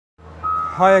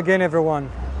Hi again, everyone.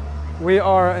 We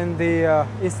are in the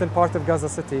eastern part of Gaza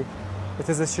City. It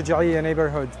is a Shuja'iyya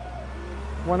neighborhood,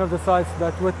 one of the sites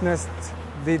that witnessed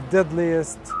the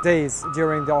deadliest days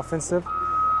during the offensive.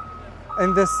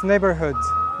 In this neighborhood,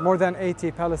 more than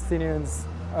 80 Palestinians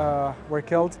were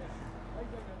killed.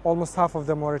 Almost half of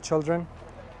them were children.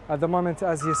 At the moment,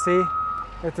 as you see,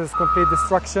 it is complete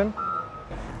destruction.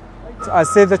 I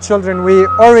Save the Children, we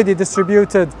already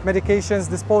distributed medications,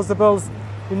 disposables,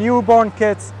 newborn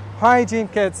kits, hygiene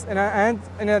kits, and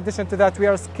in addition to that, we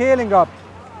are scaling up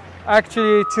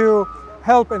actually to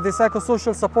help in the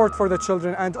psychosocial support for the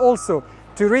children and also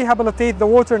to rehabilitate the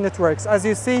water networks. As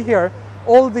you see here,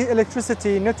 all the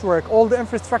electricity network, all the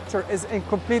infrastructure is in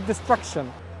complete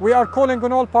destruction. We are calling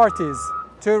on all parties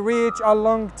to reach a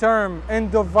long-term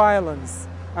end of violence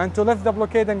and to lift the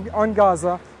blockade on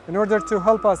Gaza in order to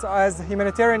help us as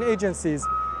humanitarian agencies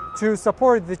to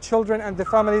support the children and the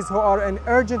families who are in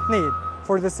urgent need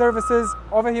for the services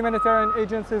of humanitarian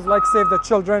agencies like Save the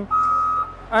Children.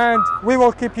 And we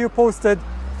will keep you posted.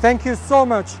 Thank you so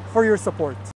much for your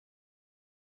support.